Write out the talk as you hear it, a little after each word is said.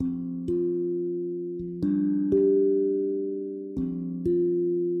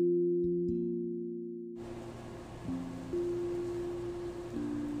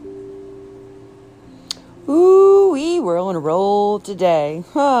we're on a roll today.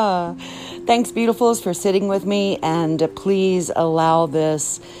 Thanks, beautifuls, for sitting with me, and please allow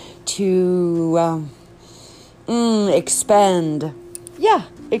this to expand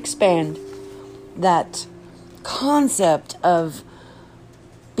that concept of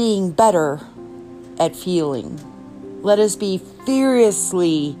being better at feeling. Let us be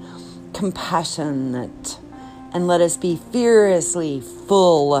furiously compassionate, and let us be furiously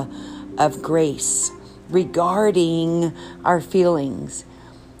full of grace regarding our feelings.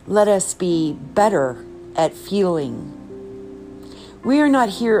 Let us be better at feeling. We are not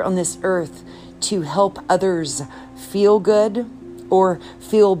here on this earth to help others feel good or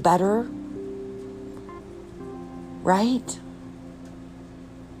feel better, right?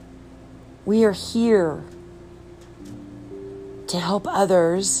 We are here to help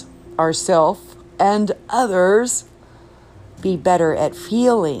others, ourselves, and others be better at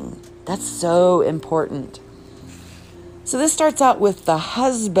feeling. That's so important. So this starts out with the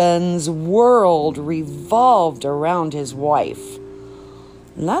husband's world revolved around his wife.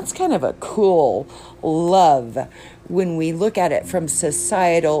 And that's kind of a cool love when we look at it from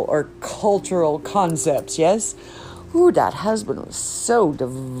societal or cultural concepts, yes? Ooh, that husband was so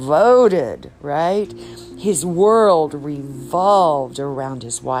devoted, right? His world revolved around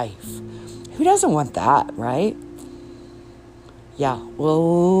his wife. Who doesn't want that, right? Yeah, well,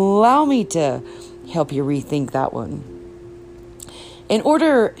 allow me to help you rethink that one. In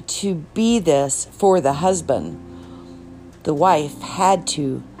order to be this for the husband, the wife had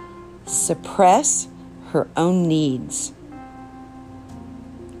to suppress her own needs,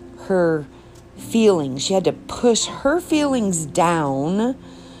 her feelings. She had to push her feelings down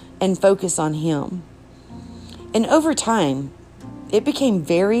and focus on him. And over time, it became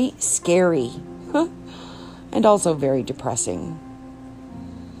very scary and also very depressing.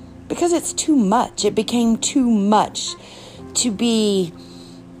 Because it's too much. It became too much to be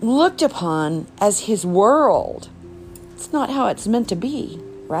looked upon as his world. It's not how it's meant to be,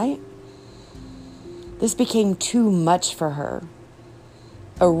 right? This became too much for her.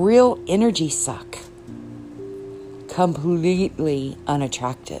 A real energy suck. Completely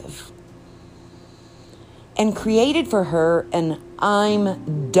unattractive. And created for her an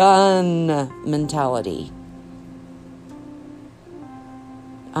I'm done mentality.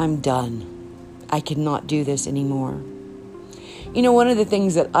 I'm done. I cannot do this anymore. You know, one of the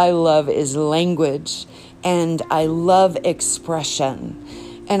things that I love is language, and I love expression,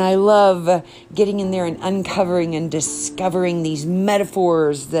 and I love getting in there and uncovering and discovering these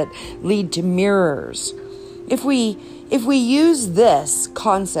metaphors that lead to mirrors. If we use this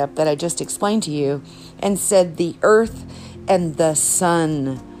concept that I just explained to you and said the earth and the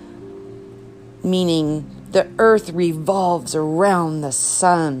sun, meaning the earth revolves around the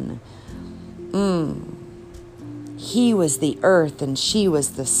sun. He was the earth and she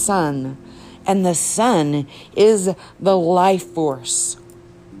was the sun. And the sun is the life force.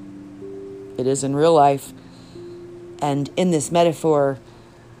 It is in real life. And in this metaphor,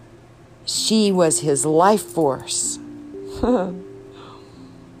 she was his life force.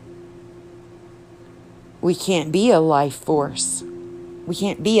 We can't be a life force. We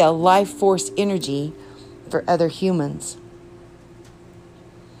can't be a life force energy for other humans.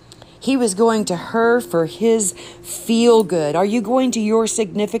 He was going to her for his feel good. Are you going to your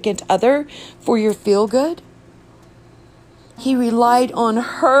significant other for your feel good? He relied on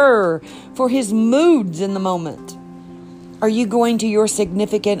her for his moods in the moment. Are you going to your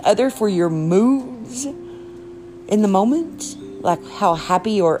significant other for your moods in the moment? Like how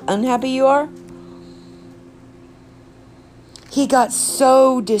happy or unhappy you are? He got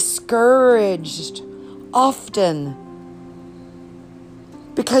so discouraged often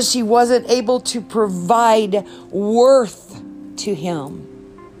because she wasn't able to provide worth to him,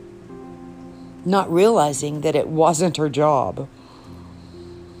 not realizing that it wasn't her job.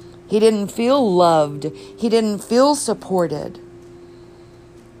 He didn't feel loved. He didn't feel supported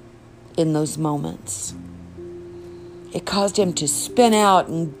in those moments. It caused him to spin out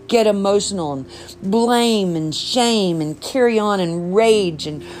and get emotional and blame and shame and carry on and rage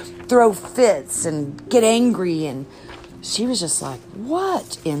and throw fits and get angry. And she was just like,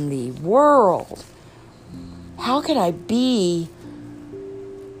 what in the world? How could I be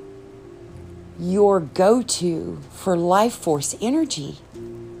your go-to for life force energy?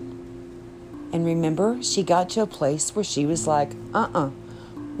 And remember, she got to a place where she was like,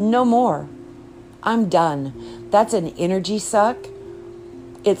 no more. I'm done. That's an energy suck.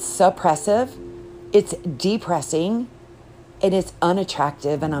 It's suppressive. It's depressing. And it's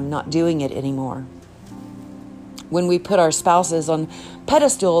unattractive, and I'm not doing it anymore. When we put our spouses on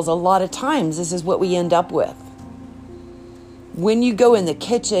pedestals, a lot of times this is what we end up with. When you go in the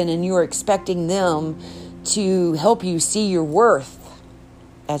kitchen and you're expecting them to help you see your worth,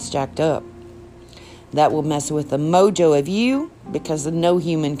 that's jacked up. That will mess with the mojo of you, because no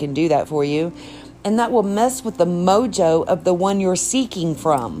human can do that for you. And that will mess with the mojo of the one you're seeking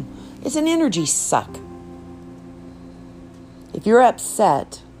from. It's an energy suck. If you're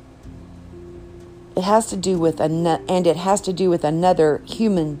upset, it has to do with another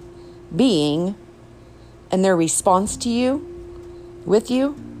human being and their response to you, with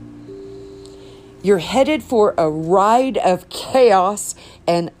you. You're headed for a ride of chaos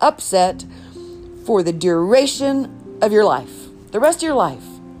and upset for the duration of your life, the rest of your life.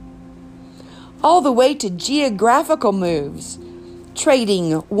 All the way to geographical moves,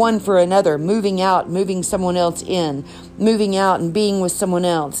 trading one for another, moving out, moving someone else in, moving out and being with someone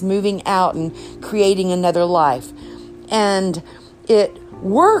else, moving out and creating another life. And it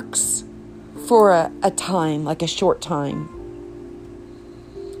works for a time, like a short time.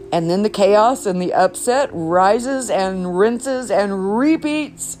 And then the chaos and the upset rises and rinses and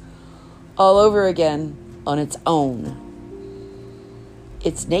repeats all over again on its own.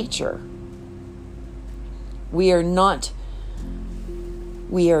 It's nature. We are not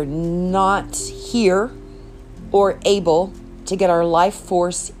here or able to get our life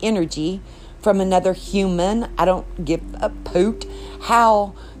force energy from another human. I don't give a poot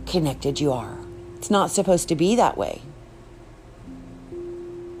how connected you are. It's not supposed to be that way.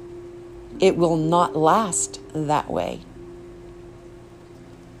 It will not last that way.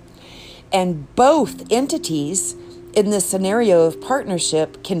 And both entities in this scenario of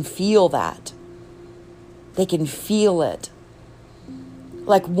partnership can feel that. They can feel it.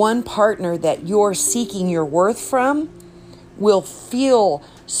 Like one partner that you're seeking your worth from will feel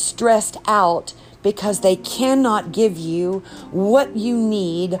stressed out because they cannot give you what you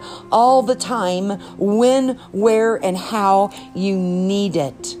need all the time, when, where, and how you need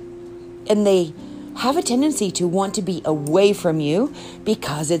it. And they have a tendency to want to be away from you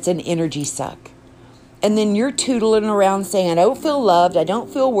because it's an energy suck. And then you're tootling around saying, I don't feel loved, I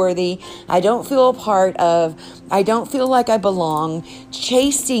don't feel worthy, I don't feel a part of, I don't feel like I belong,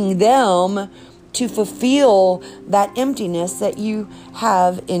 chasing them to fulfill that emptiness that you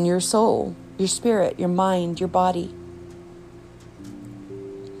have in your soul, your spirit, your mind, your body.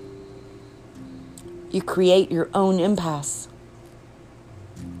 You create your own impasse.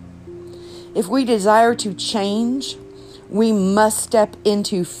 If we desire to change, we must step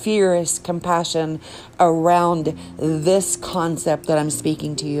into fierce compassion around this concept that I'm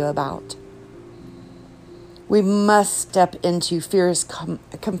speaking to you about. We must step into fierce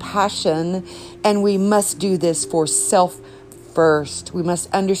compassion, and we must do this for self first. We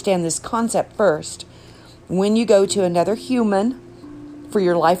must understand this concept first. When you go to another human for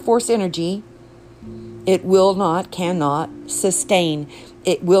your life force energy, it will not, cannot sustain.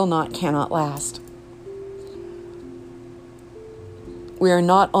 It will not, cannot last. We are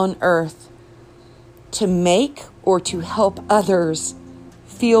not on earth to make or to help others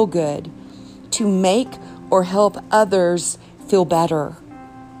feel good, to make or help others feel better.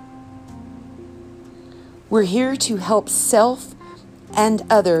 We're here to help self and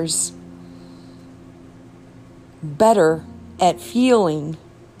others better at feeling.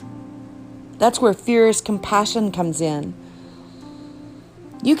 That's where fierce compassion comes in.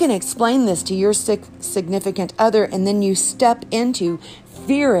 You can explain this to your significant other, and then you step into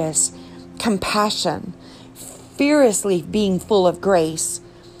fierce compassion, fiercely being full of grace,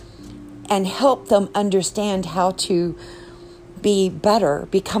 and help them understand how to be better,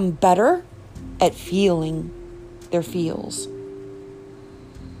 become better at feeling their feels.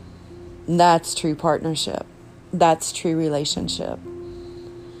 That's true partnership. That's true relationship.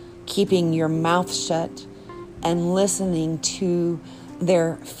 Keeping your mouth shut and listening to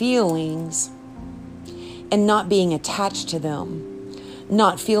their feelings and not being attached to them,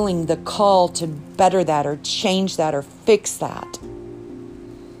 not feeling the call to better that or change that or fix that.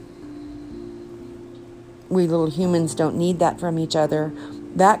 We little humans don't need that from each other.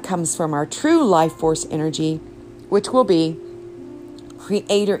 That comes from our true life force energy, which will be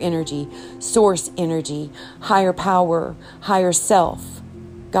creator energy, source energy, higher power, higher self,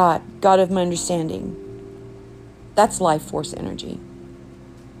 God of my understanding. That's life force energy,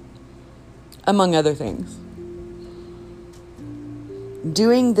 among other things.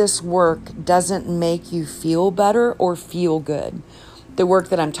 Doing this work doesn't make you feel better or feel good. The work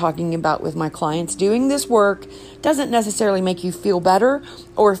that I'm talking about with my clients, doing this work doesn't necessarily make you feel better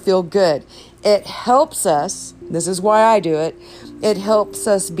or feel good. It helps us, this is why I do it, it helps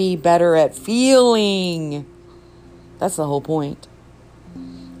us be better at feeling. That's the whole point.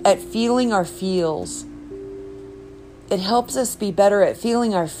 At feeling our feels. It helps us be better at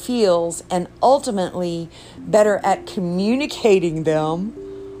feeling our feels and ultimately better at communicating them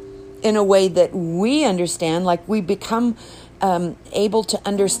in a way that we understand, like we become able to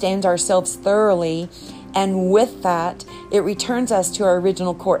understand ourselves thoroughly. And with that, it returns us to our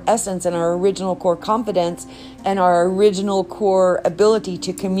original core essence and our original core confidence and our original core ability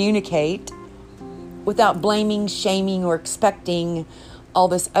to communicate without blaming, shaming, or expecting all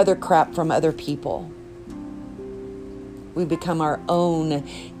this other crap from other people. We become our own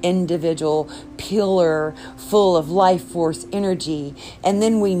individual pillar full of life force energy. And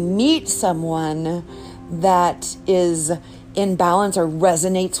then we meet someone that is in balance or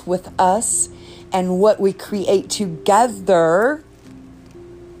resonates with us. And what we create together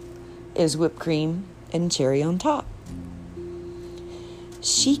is whipped cream and cherry on top.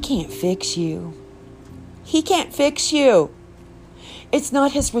 She can't fix you. He can't fix you. It's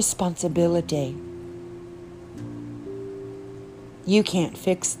not his responsibility. You can't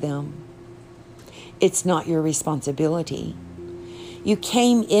fix them. It's not your responsibility. You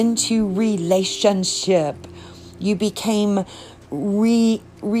came into relationship. You became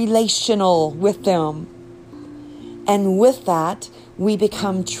relational with them. And with that, we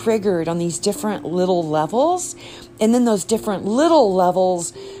become triggered on these different little levels. And then those different little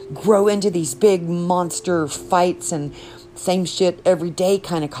levels grow into these big monster fights and same shit every day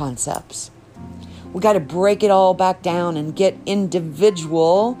kind of concepts. We got to break it all back down and get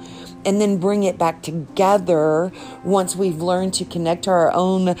individual and then bring it back together once we've learned to connect to our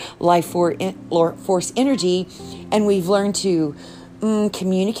own life force energy and we've learned to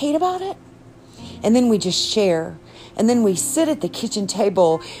communicate about it. And then we just share. And then we sit at the kitchen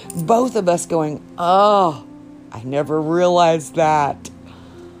table, both of us going, oh, I never realized that.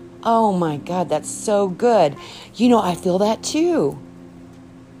 Oh my God, that's so good. You know, I feel that too.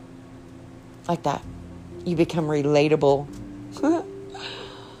 Like that. You become relatable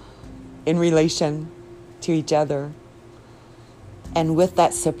in relation to each other. And with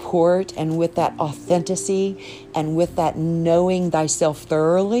that support and with that authenticity and with that knowing thyself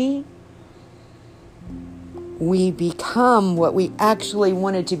thoroughly, we become what we actually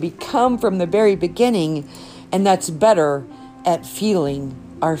wanted to become from the very beginning. And that's better at feeling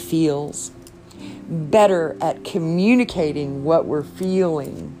our feels. Better at communicating what we're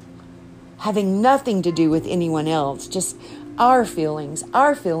feeling. Having nothing to do with anyone else. Just our feelings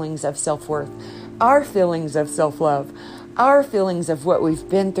of self-worth, our feelings of self-love, our feelings of what we've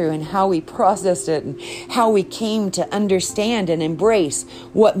been through and how we processed it and how we came to understand and embrace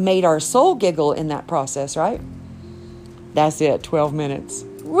what made our soul giggle in that process, right? That's it, 12 minutes.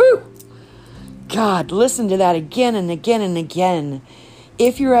 Woo! God, listen to that again and again and again.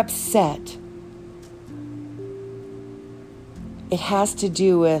 If you're upset, it has to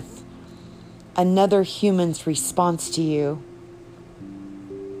do with another human's response to you.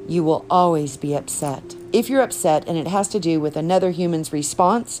 You will always be upset. If you're upset and it has to do with another human's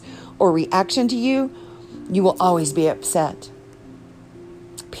response or reaction to you, you will always be upset.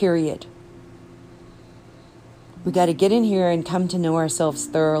 Period. We got to get in here and come to know ourselves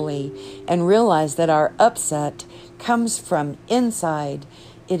thoroughly and realize that our upset comes from inside.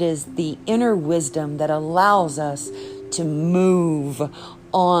 It is the inner wisdom that allows us to move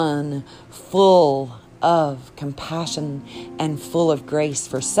on full of compassion and full of grace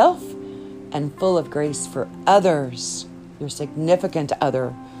for self and full of grace for others, your significant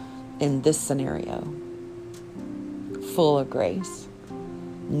other in this scenario. Full of grace.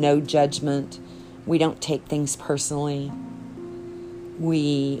 No judgment. We don't take things personally.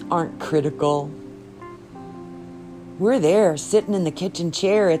 We aren't critical. We're there sitting in the kitchen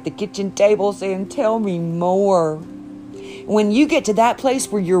chair at the kitchen table saying, tell me more. When you get to that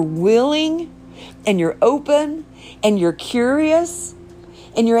place where you're willing and you're open and you're curious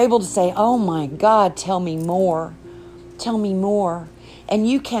and you're able to say, oh my God, tell me more. Tell me more. And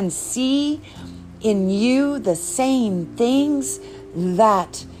you can see in you the same things,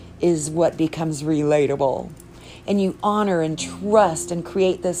 that is what becomes relatable. And you honor and trust and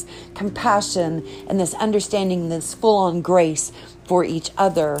create this compassion and this understanding, this full-on grace for each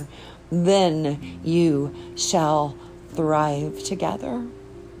other. Then you shall thrive together.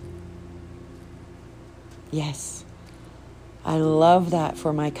 Yes. I love that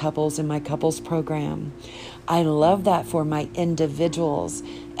for my couples in my couples program. I love that for my individuals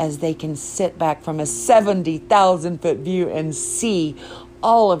as they can sit back from a 70,000 foot view and see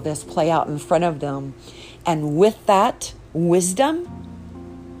all of this play out in front of them. And with that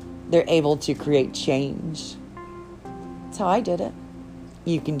wisdom, they're able to create change. That's how I did it.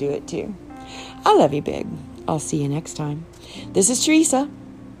 You can do it too. I love you big. I'll see you next time. This is Teresa,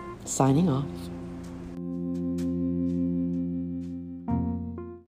 signing off.